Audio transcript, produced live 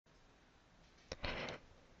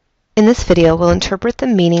In this video, we'll interpret the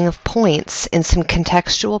meaning of points in some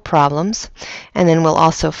contextual problems, and then we'll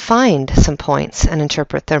also find some points and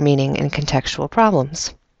interpret their meaning in contextual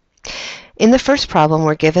problems. In the first problem,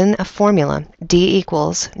 we're given a formula, d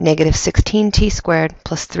equals negative 16t squared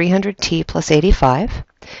plus 300t plus 85,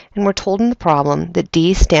 and we're told in the problem that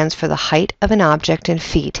d stands for the height of an object in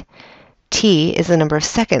feet. T is the number of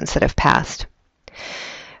seconds that have passed.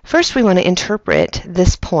 First, we want to interpret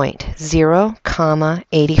this point, 0,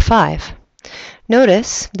 85.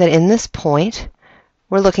 Notice that in this point,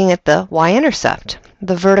 we're looking at the y-intercept,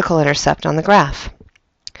 the vertical intercept on the graph.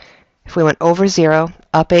 If we went over 0,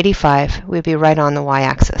 up 85, we'd be right on the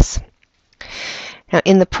y-axis. Now,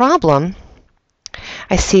 in the problem,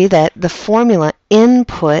 I see that the formula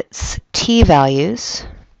inputs t values,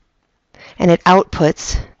 and it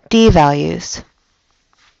outputs d values.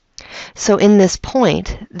 So in this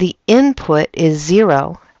point, the input is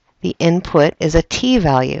 0. The input is a t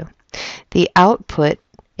value. The output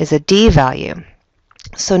is a d value.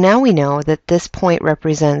 So now we know that this point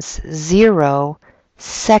represents 0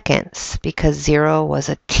 seconds because 0 was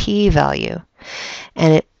a t value.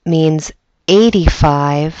 And it means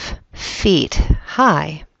 85 feet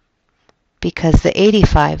high because the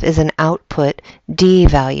 85 is an output d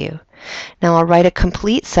value. Now I'll write a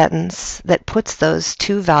complete sentence that puts those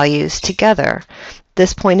two values together.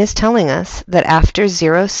 This point is telling us that after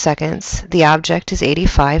 0 seconds, the object is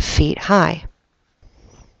 85 feet high.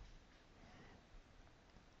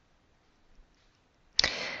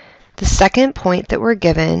 The second point that we're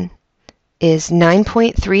given is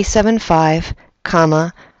 9.375,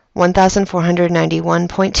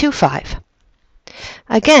 1491.25.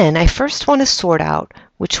 Again, I first want to sort out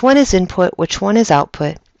which one is input, which one is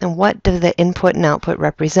output, and what do the input and output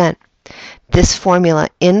represent. This formula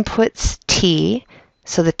inputs t,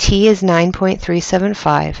 so the t is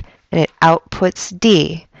 9.375, and it outputs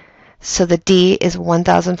d, so the d is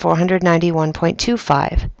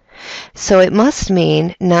 1491.25. So it must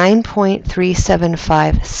mean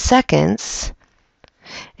 9.375 seconds,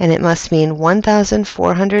 and it must mean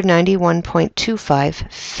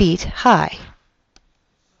 1491.25 feet high.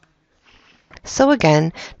 So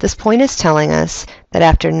again, this point is telling us that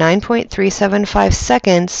after 9.375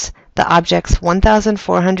 seconds, the object's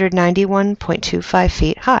 1491.25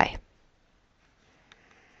 feet high.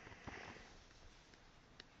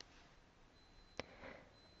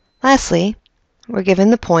 Lastly, we're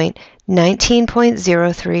given the point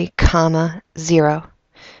 19.03, 0.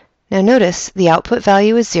 Now notice the output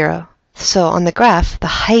value is 0. So on the graph, the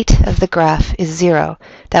height of the graph is 0.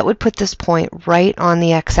 That would put this point right on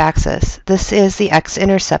the x-axis. This is the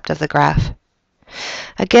x-intercept of the graph.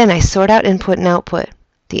 Again, I sort out input and output.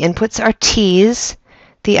 The inputs are t's,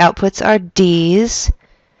 the outputs are d's.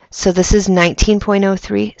 So this is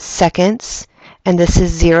 19.03 seconds, and this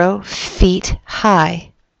is 0 feet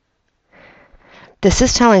high. This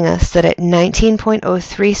is telling us that at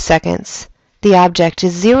 19.03 seconds, the object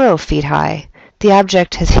is 0 feet high. The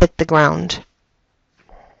object has hit the ground.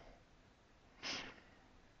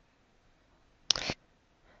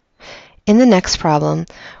 In the next problem,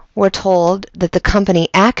 we're told that the company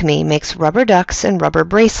Acme makes rubber ducks and rubber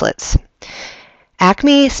bracelets.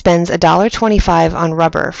 Acme spends $1.25 on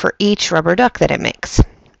rubber for each rubber duck that it makes.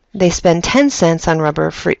 They spend 10 cents on rubber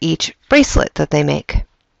for each bracelet that they make.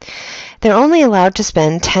 They're only allowed to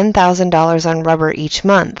spend $10,000 on rubber each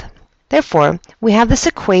month. Therefore, we have this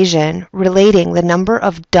equation relating the number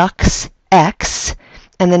of ducks, x,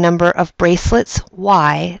 and the number of bracelets,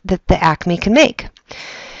 y, that the Acme can make.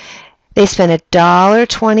 They spend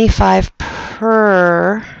 $1.25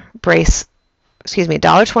 per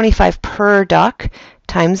 $1.25 per duck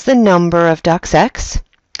times the number of ducks, x,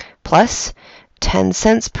 plus 10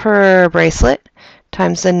 cents per bracelet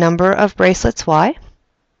times the number of bracelets, y.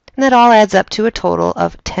 And that all adds up to a total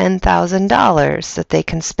of $10,000 that they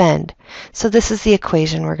can spend. So this is the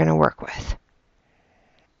equation we're going to work with.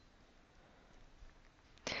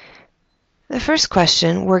 The first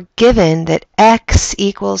question, we're given that x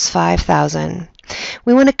equals 5,000.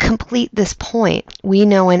 We want to complete this point. We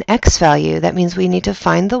know an x value. That means we need to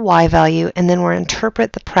find the y value, and then we'll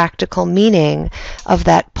interpret the practical meaning of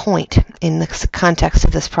that point in the context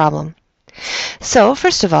of this problem. So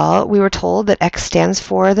first of all, we were told that x stands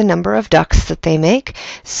for the number of ducks that they make.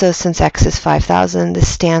 So since x is 5,000, this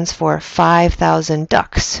stands for 5,000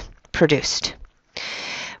 ducks produced.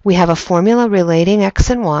 We have a formula relating x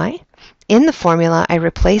and y. In the formula, I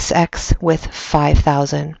replace x with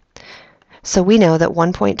 5,000. So we know that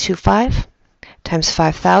 1.25 times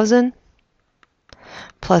 5,000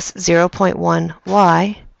 plus 0.1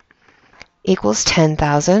 y equals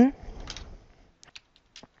 10,000.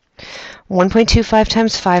 1.25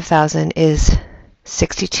 times 5,000 is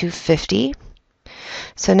 6,250.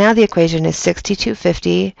 So now the equation is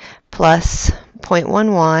 6,250 plus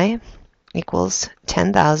 0.1y equals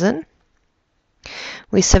 10,000.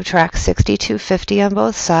 We subtract 6,250 on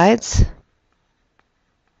both sides.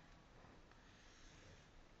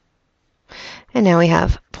 And now we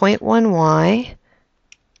have 0.1y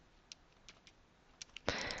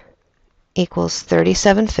equals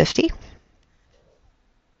 3,750.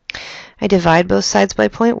 I divide both sides by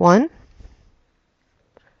 0.1.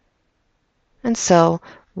 And so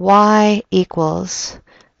y equals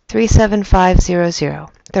 37500,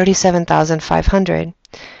 37,500.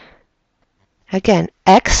 Again,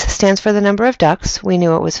 x stands for the number of ducks. We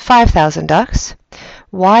knew it was 5,000 ducks.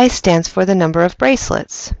 Y stands for the number of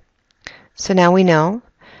bracelets. So now we know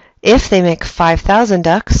if they make 5,000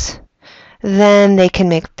 ducks, then they can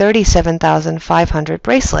make 37,500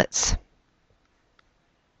 bracelets.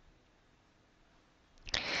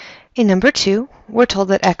 In number 2, we're told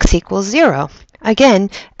that x equals 0. Again,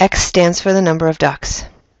 x stands for the number of ducks.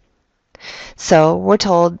 So we're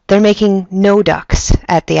told they're making no ducks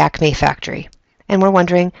at the Acme factory. And we're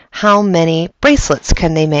wondering how many bracelets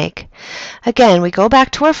can they make. Again, we go back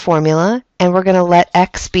to our formula, and we're going to let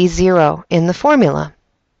x be 0 in the formula.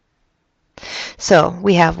 So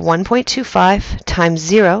we have 1.25 times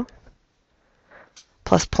 0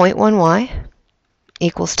 plus 0.1y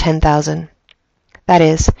equals 10,000. That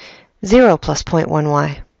is 0 plus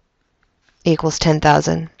 0.1y equals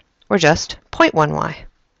 10,000, or just 0.1y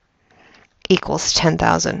equals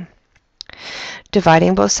 10,000.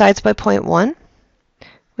 Dividing both sides by 0.1,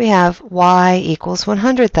 we have y equals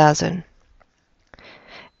 100,000.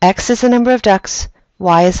 X is the number of ducks,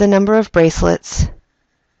 y is the number of bracelets.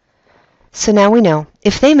 So now we know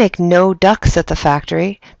if they make no ducks at the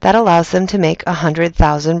factory, that allows them to make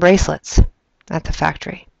 100,000 bracelets at the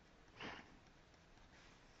factory.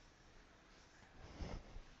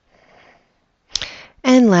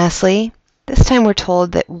 And lastly, this time we're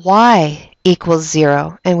told that y equals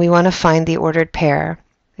 0, and we want to find the ordered pair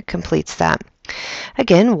that completes that.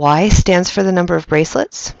 Again, y stands for the number of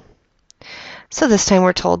bracelets. So this time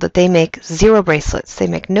we're told that they make 0 bracelets. They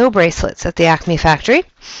make no bracelets at the Acme factory,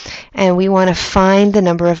 and we want to find the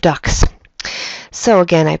number of ducks. So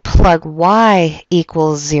again, I plug y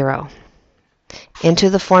equals 0 into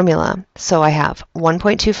the formula. So I have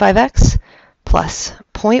 1.25x plus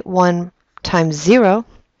 0.1 times 0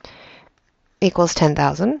 equals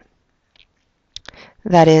 10,000.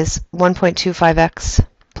 That is 1.25x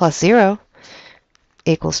plus 0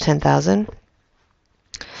 equals 10,000.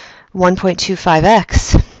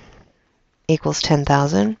 1.25x equals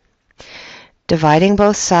 10,000. Dividing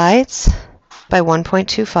both sides by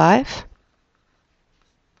 1.25.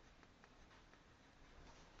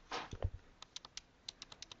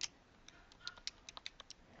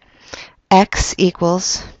 X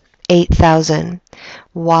equals 8,000.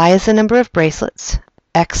 Y is the number of bracelets.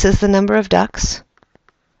 X is the number of ducks.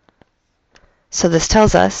 So this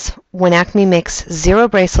tells us when Acme makes 0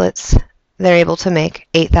 bracelets, they're able to make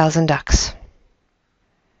 8,000 ducks.